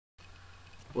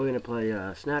We're gonna play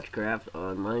SnatchCraft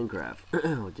on Minecraft.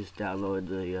 We'll just download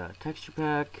the texture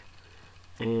pack,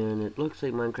 and it looks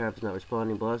like Minecraft is not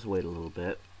responding, but let's wait a little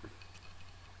bit.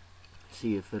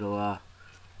 See if it'll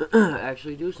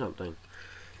actually do something.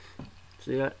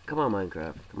 So yeah, come on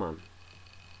Minecraft, come on.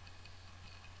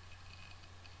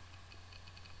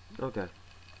 Okay.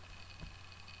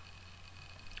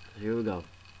 Here we go.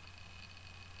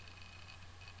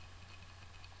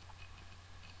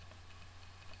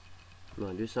 Come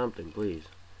on, do something, please.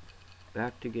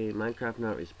 Back to game. Minecraft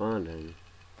not responding.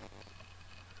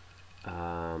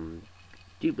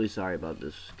 Deeply sorry about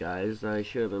this, guys. I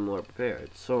should have been more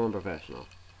prepared. So unprofessional.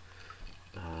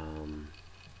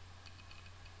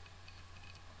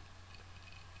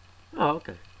 Oh,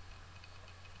 okay.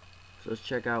 So let's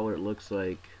check out what it looks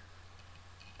like.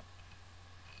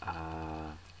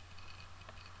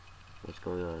 What's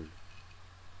going on?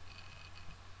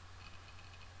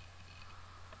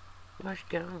 What's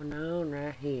going on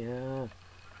right here?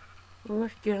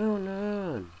 What's going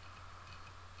on?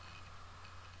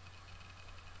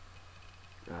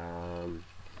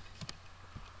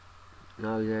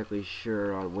 Not exactly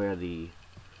sure on where the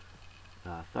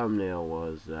thumbnail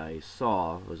was that I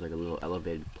saw. It was like a little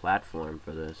elevated platform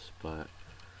for this, but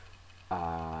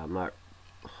I'm not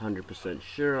 100%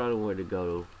 sure on where to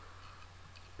go.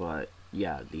 But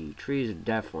yeah, the trees are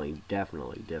definitely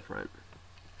different.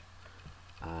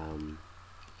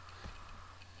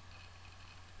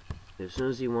 As soon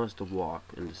as he wants to walk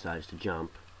and decides to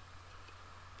jump,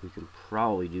 we can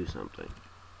probably do something.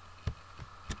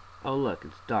 Oh look,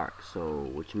 it's dark, so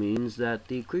which means that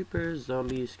the creepers,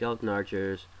 zombies, skeleton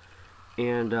archers,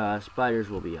 and spiders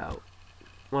will be out.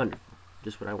 Wonderful.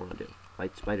 Just what I want to do.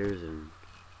 Fight spiders and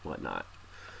whatnot.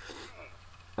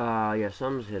 Yeah,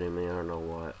 something's hitting me. I don't know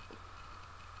what.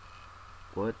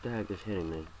 What the heck is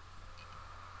hitting me?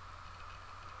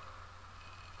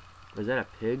 Is that a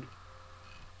pig?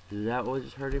 Is that what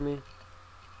is hurting me?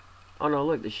 Oh no,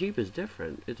 look, the sheep is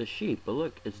different. It's a sheep, but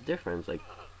look, it's different. It's like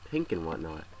pink and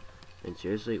whatnot. And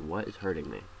seriously, what is hurting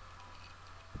me?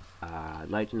 I'd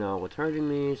like to know what's hurting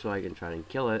me so I can try and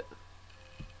kill it.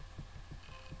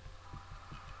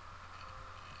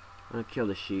 I'm gonna kill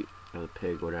the sheep, or the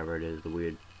pig, whatever it is, the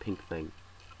weird pink thing.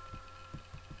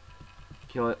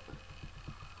 Kill it.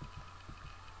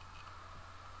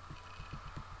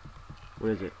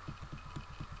 What is it?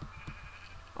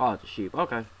 Oh, it's a sheep.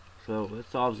 Okay. So, it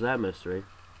solves that mystery.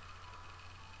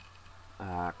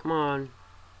 Come on.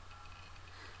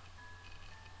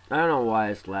 I don't know why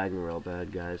it's lagging real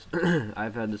bad, guys.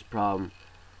 I've had this problem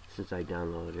since I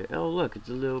downloaded it. Oh, look, it's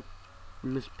a little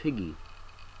Miss Piggy.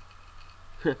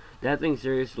 That thing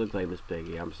seriously looks like Miss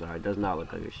Piggy. I'm sorry, it does not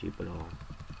look like a sheep at all.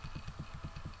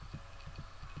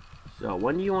 So,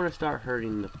 when do you want to start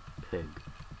hurting the pig?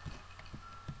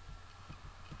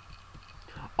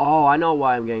 Oh, I know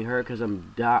why I'm getting hurt, because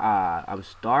I'm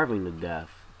starving to death.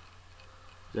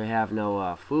 I have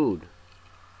no food.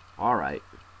 Alright.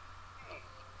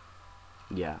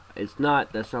 Yeah, it's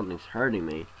not that something's hurting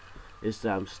me. It's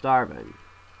that I'm starving.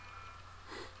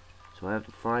 So I have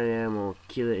to find an animal,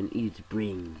 kill it, and eat its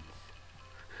brains.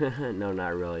 No,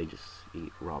 not really. Just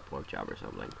eat raw pork chop or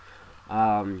something.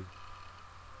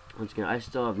 Once again, I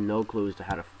still have no clue as to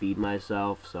how to feed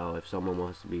myself. So if someone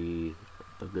wants to be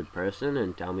a good person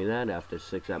and tell me that after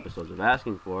 6 episodes of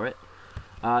asking for it,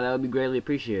 that would be greatly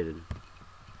appreciated.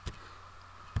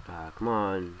 Come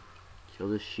on. Kill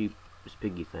this sheep, this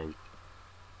piggy thing.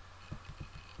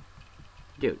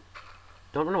 Dude,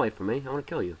 don't run away from me. I want to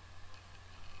kill you.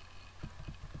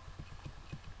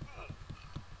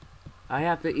 I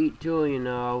have to eat too, you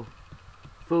know.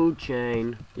 Food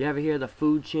chain. You ever hear the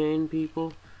food chain,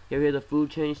 people? You ever hear the food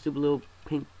chain, stupid little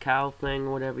pink cow thing,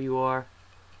 whatever you are?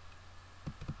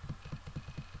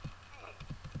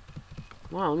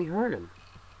 Come on, let me hurt him.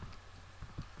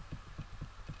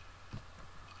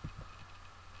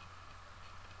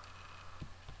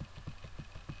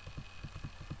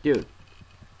 Dude.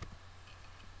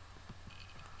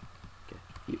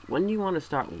 When do you want to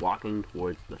start walking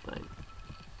towards the thing?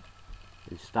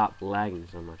 And stop lagging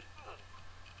so much?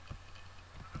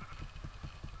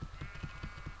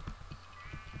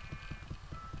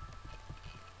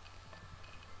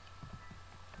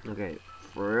 Okay,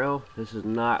 for real? This is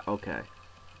not okay.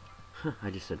 I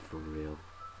just said for real.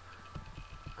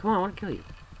 Come on, I want to kill you.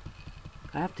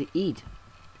 I have to eat.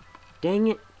 Dang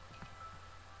it.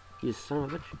 You son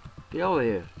of a bitch. Get over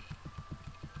here.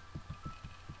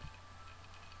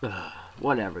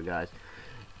 Whatever, guys.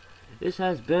 This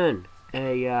has been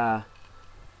a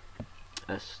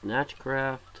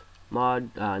SnatchCraft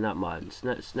mod, not mod,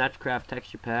 SnatchCraft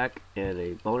texture pack and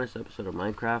a bonus episode of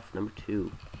Minecraft number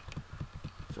 2.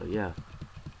 So yeah,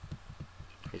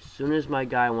 as soon as my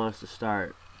guy wants to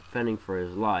start fending for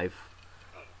his life,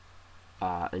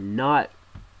 and not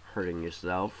hurting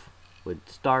yourself with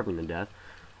starving to death.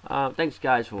 Thanks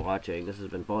guys for watching. This has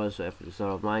been bonus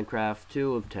episode of Minecraft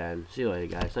 2 of 10. See you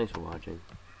later guys. Thanks for watching.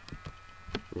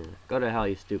 Yeah. Go to hell,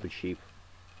 you stupid sheep.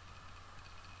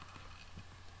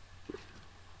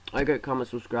 Like, comment,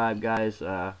 subscribe guys.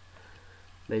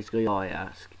 Basically all I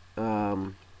ask.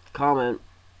 Comment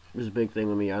is a big thing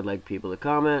with me. I'd like people to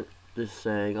comment. Just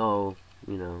saying, oh,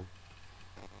 you know,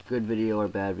 good video or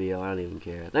bad video. I don't even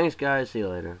care. Thanks guys. See you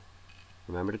later.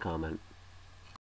 Remember to comment.